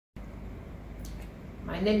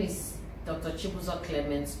My name is Dr. Chibuzor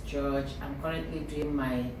Clement-George. I'm currently doing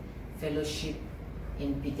my fellowship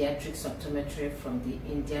in Pediatric Optometry from the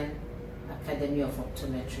Indian Academy of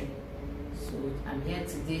Optometry. So I'm here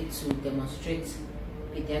today to demonstrate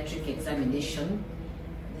pediatric examination.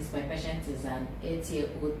 My patient is an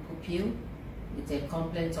 8-year-old pupil with a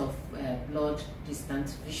complaint of blood distant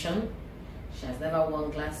vision. She has never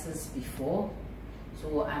worn glasses before.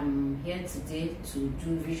 So I'm here today to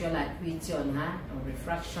do visual acuity on her, on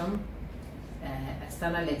refraction,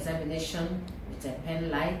 external examination with a pen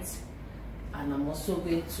light, and I'm also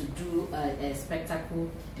going to do a spectacle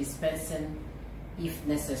dispensing if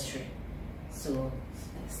necessary. So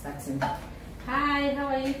starting. Hi, how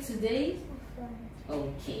are you today?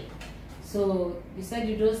 Okay. So you said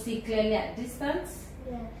you don't see clearly at distance?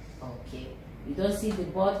 Yes. Okay. You don't see the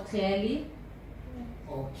board clearly? Yes.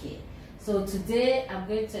 Okay. So today I'm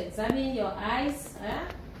going to examine your eyes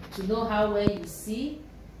to know how well you see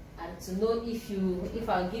and to know if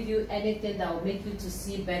I'll give you anything that will make you to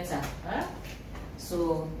see better.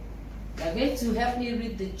 So you're going to help me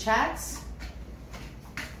read the charts.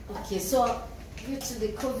 Okay, so due to the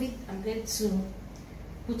COVID, I'm going to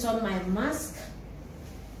put on my mask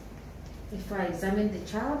before I examine the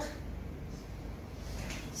child.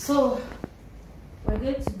 So we're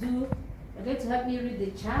going to help me read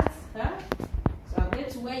the charts. So I'm going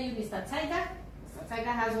to wear you Mr. Tiger. Mr. Tiger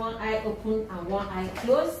has one eye open and one eye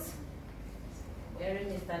closed. Wearing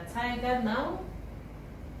Mr. Tiger now.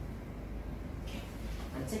 Okay.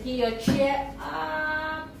 I'm taking your chair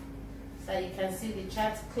up so you can see the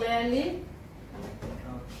chart clearly.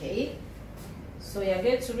 Okay. So you're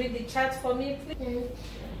going to read the chart for me, please.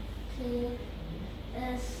 K,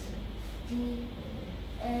 S, D,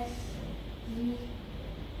 S, V,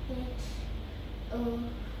 H, O,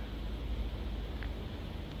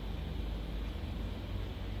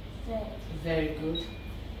 Z. Very good.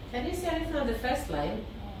 Can you see anything on the first line?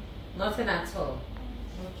 Nothing at all.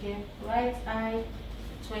 Okay. Right eye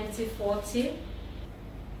 20/40.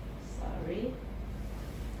 Sorry.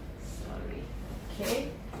 Okay.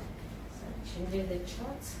 So I'm changing the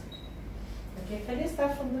chart. Okay, can you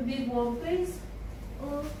start from the big one, please?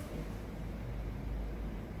 O,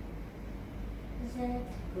 Z,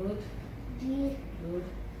 Good. D, Good.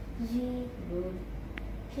 G, Good.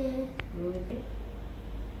 K, Good.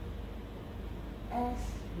 S,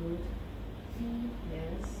 Good. V,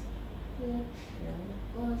 Yes. H,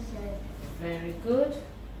 Yeah. O, Z. Very good.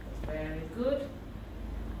 Very good.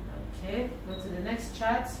 Okay, go to the next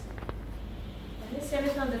chart. Can you see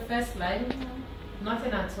anything on the first line?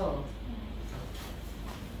 Nothing at all.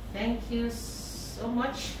 Thank you so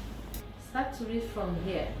much. Start to read from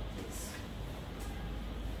here, please.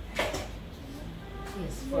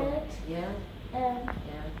 Yes, from yeah, M,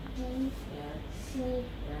 yeah, D, yeah, C,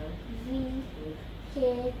 yeah. V, Good.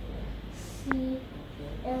 K, C,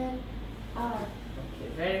 Okay. N, R. Okay,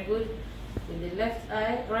 very good. In the left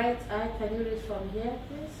eye, right eye, can you read from here,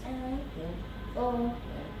 please? N, Yeah, O,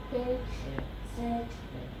 yeah, H, yeah, Z,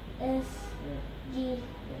 yeah, S, yeah, D,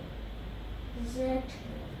 yeah, Z,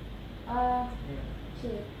 R, yeah. K.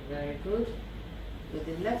 Very good. With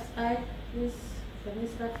the left eye, please, can you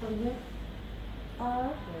start from here? R,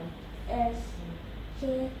 Yeah, S, K,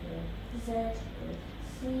 yeah, Z, yeah,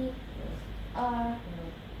 C, yeah, R, yeah,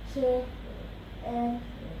 K, N,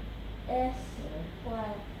 S, yeah.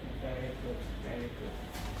 Y. Very good, very good.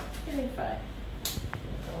 Feeling fine.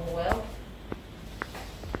 Oh well.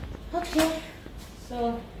 Okay, so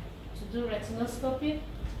to do retinoscopy,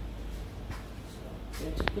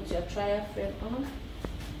 you're going to put your trial frame on.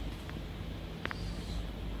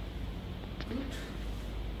 Good,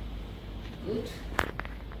 good,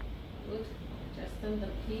 good. Adjusting the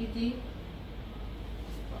PD.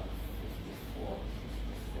 About 54,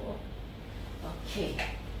 54. Okay.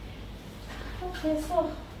 Okay,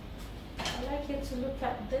 so I'd like you to look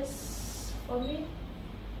at this for me.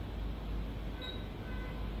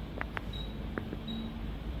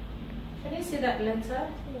 Can you see that letter?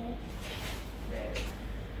 Yes. Very.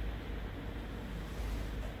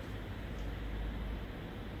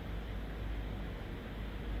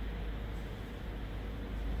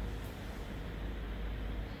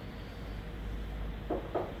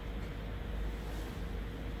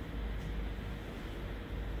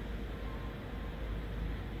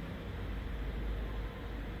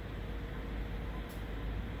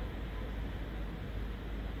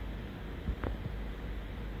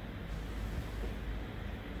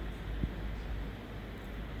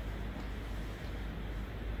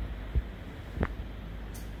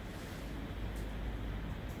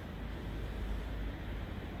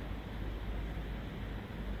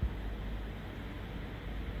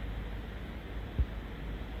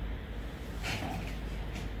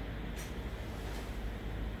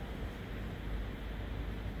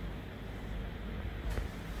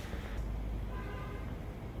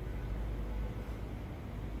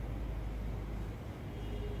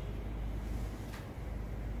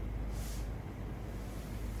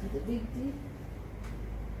 the big D.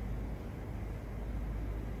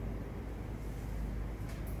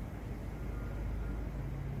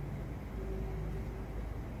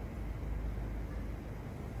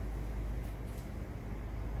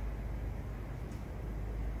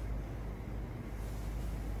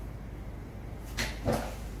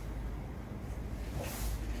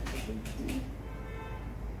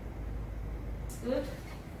 Good.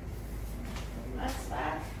 That's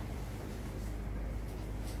back.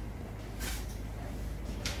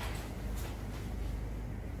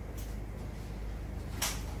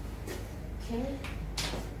 Okay.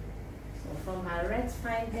 So from our red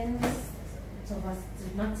findings to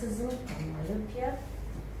astigmatism and myopia,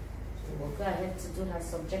 so we'll go ahead to do her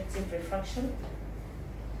subjective refraction.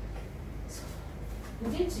 So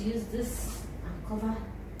we're going to use this and cover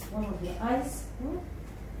one of your eyes.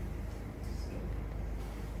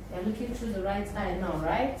 You're looking through the right eye now,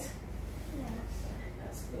 right? Yes.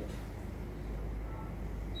 That's good.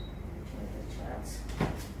 Okay, the chart.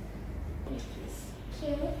 Please. K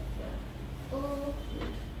O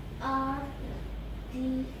R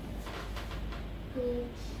D H Okay.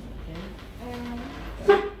 M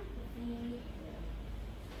V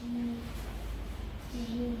E G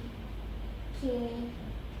K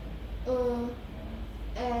O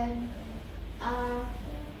N R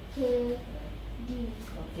K D.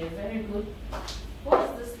 Okay, very good.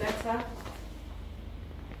 What's this letter?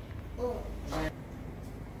 O.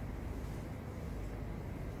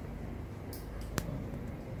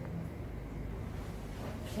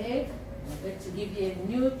 Okay, I'm going to give you a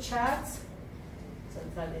new chart.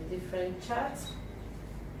 Totally different chart.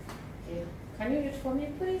 Okay, can you read for me,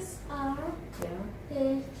 please? R Yeah.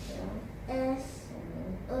 H Yeah. S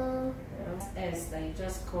O. Yeah. S that you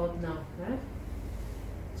just called now. Huh?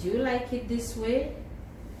 Do you like it this way,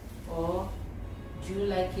 or do you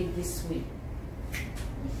like it this way? This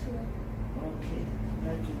one. Okay,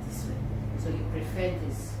 like it this way. So you prefer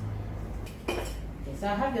this. Okay, so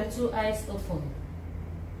I have your two eyes open.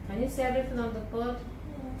 Can you see everything on the board?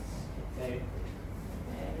 Yes. Very good.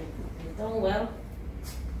 Very good. You've done well.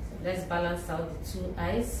 So let's balance out the two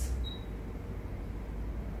eyes.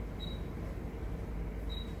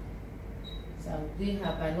 So I'm doing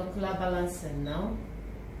her binocular balancing now.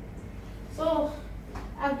 So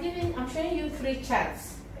I'm showing you three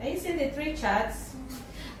charts. Are you seeing the three charts?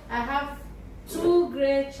 I have two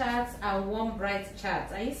gray charts and one bright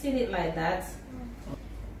chart. Are you seeing it like that?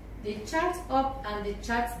 The chart up and the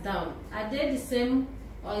chart down, are they the same,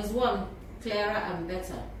 or is one clearer and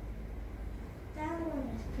better? That one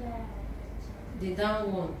is clear. The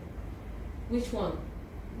down one. Which one?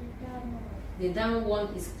 The down one. The down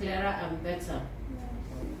one is clearer and better.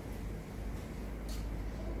 Yes.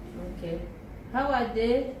 Okay. How are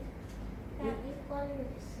they? They're equally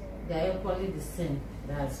the same. They are equally the same.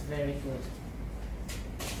 That's very good.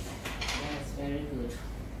 That's very good.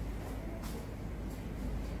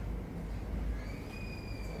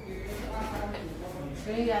 I'm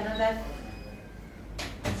showing you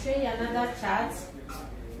another chart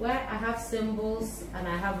where I have symbols and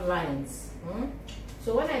I have lines.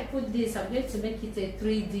 So when I put this, I'm going to make it a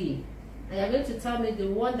 3D. And you're going to tell me the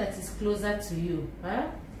one that is closer to you.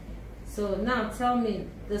 So now tell me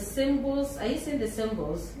the symbols. Are you seeing the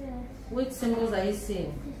symbols? Yes. Which symbols are you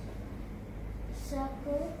seeing?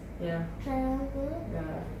 Circle, Yeah. triangle,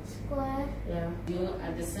 Yeah. square. Yeah. You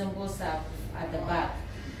and the symbols are at the back.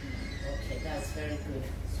 Okay, that's very good.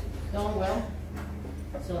 So you've done well.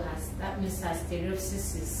 So that means her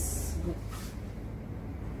stereopsis is good.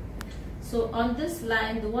 So on this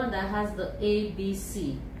line, the one that has the A, B,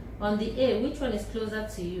 C. On the A, which one is closer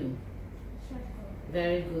to you? Circle.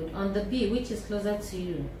 Very good. On the B, which is closer to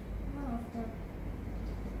you? None of them.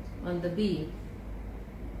 On the B.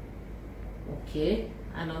 Okay.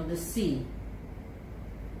 And on the C?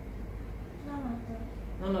 None of them.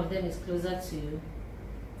 None of them is closer to you.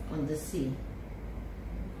 On the C.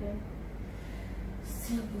 Okay.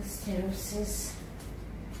 Still good stereopsis.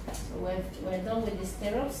 So we're done with the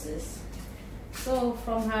stereopsis. So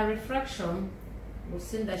from her refraction, we've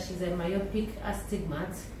seen that she's a myopic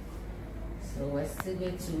astigmat. So we're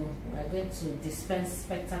going to dispense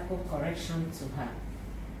spectacle correction to her.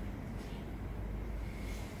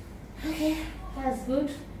 Okay, that's good.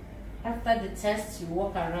 After the test, you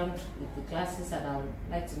walk around with the glasses and I would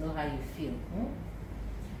like to know how you feel.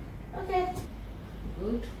 Okay,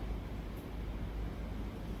 good.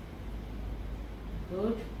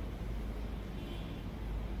 Good.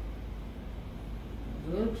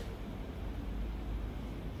 Good.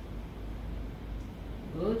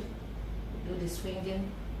 Good. Do the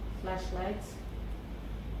swinging flashlights.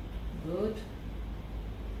 Good.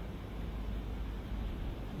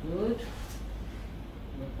 Good.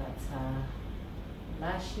 Look at her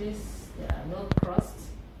lashes. There are no crusts.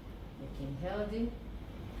 Looking healthy.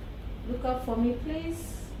 Look up for me, please.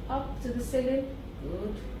 Up to the ceiling.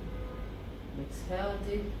 Good. Looks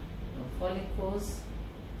healthy. No follicles.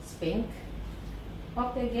 It's pink.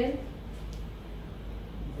 Up again.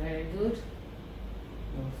 Very good.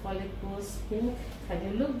 No follicles. Pink. Can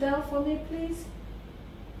you look down for me, please?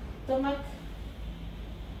 Stomach.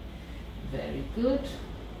 Very good.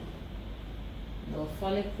 No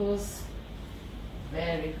follicles.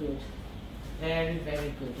 Very good. Very,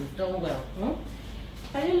 very good. You've done well.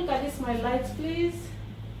 Can you look at this, my light, please?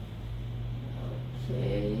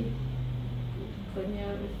 Okay. Good.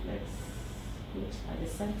 Corneal reflex. Good. At the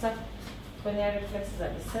center. Corneal reflex is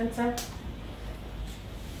at the center.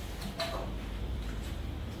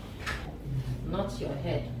 Not your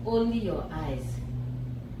head, only your eyes.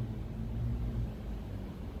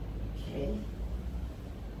 Okay.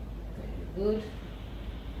 Very good.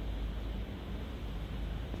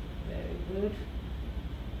 Very good.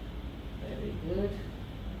 Very good.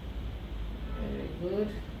 Very good.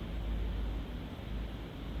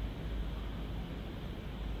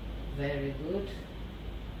 Very good.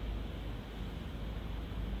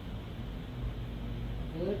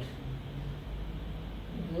 Good.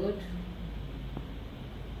 Good.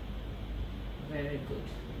 Very good.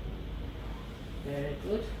 Very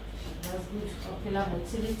good. She has good ocular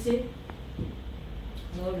motility.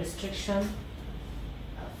 No restriction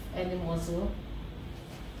of any muscle.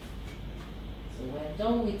 So we're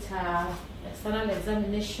done with her external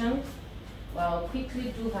examination. I'll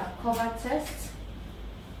quickly do her cover test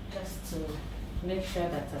just to make sure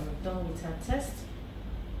that I'm done with her test.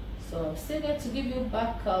 So I'm still going to give you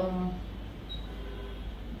back the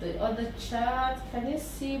other chart. Can you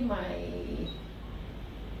see my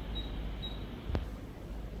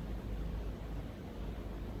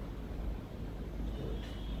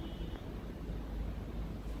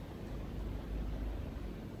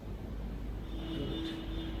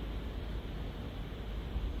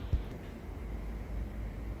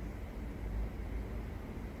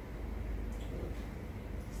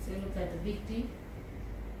look at the big D?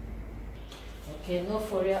 Okay, no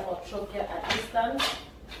foria or trochlea at distance.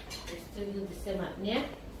 We still do the same at near.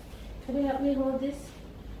 Can you help me hold this?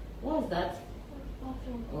 What was that?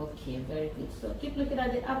 Okay, very good. So keep looking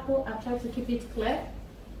at the apple and try to keep it clear.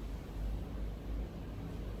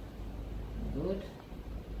 Good.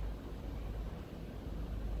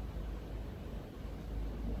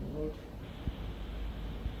 Good.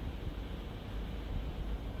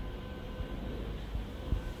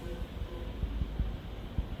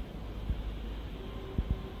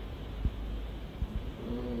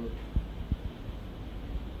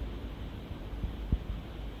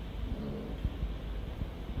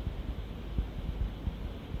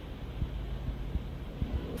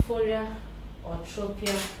 Foria or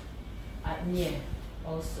trochea at near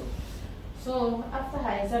also. So after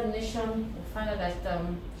her examination, we find out that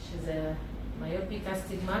she's a myopic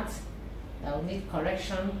astigmat that will need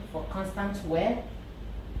correction for constant wear.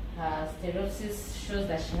 Her stereopsis shows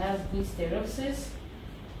that she has good stereopsis.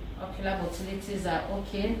 Ocular motilities are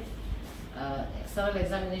okay. External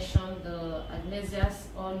examination, the agnesias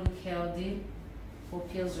all look healthy.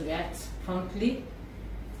 Pupils react promptly.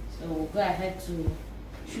 So we'll go ahead to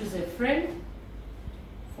choose a frame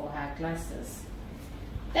for her glasses.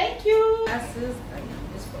 Thank you! Glasses that you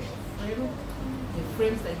use for your frame. The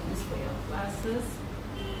frames that you use for your glasses. So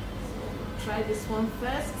we'll try this one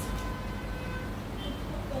first.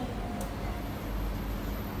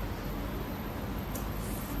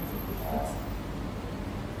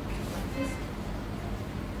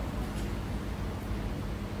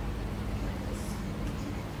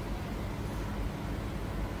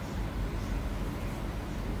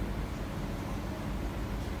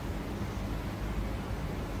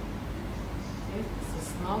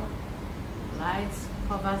 Snug, lights,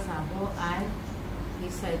 covers her whole eye,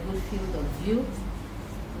 gives her a good field of view. You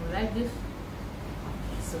like this?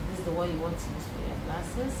 Okay, so this is the one you want to use for your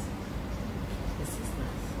glasses. This is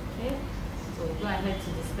nice, okay? So we'll go ahead to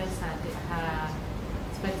dispense her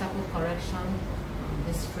spectacle correction on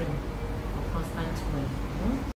this frame for constant wear.